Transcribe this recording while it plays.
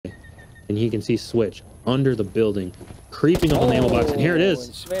and he can see Switch under the building, creeping up on the ammo box. And here it is.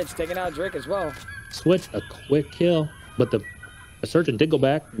 And Switch taking out Drake as well. Switch, a quick kill, but the Surgeon did go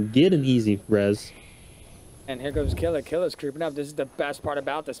back and get an easy res. And here goes Killer. Killer's creeping up. This is the best part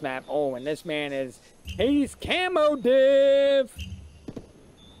about this map. Oh, and this man he's camo div.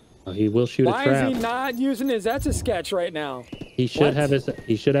 Oh, he will shoot a trap. Why is he not using his Etch-a-Sketch right now? He should have his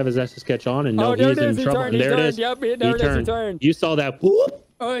Etch-a-Sketch on, and no, there he's it is. in trouble. Turned, and there it is. Yep, there it is. He turned. You saw that. Whoop.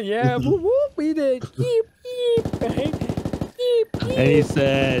 Oh yeah, whoop whoop. We did. Keep. And he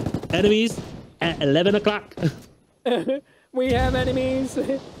said, "Enemies at 11 o'clock." We have enemies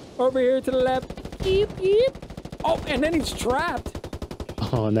over here to the left. Keep. Oh, and then he's trapped.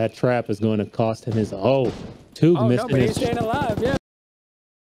 Oh, and that trap is going to cost him his. Tube missed no, but his. he's staying alive. Yeah.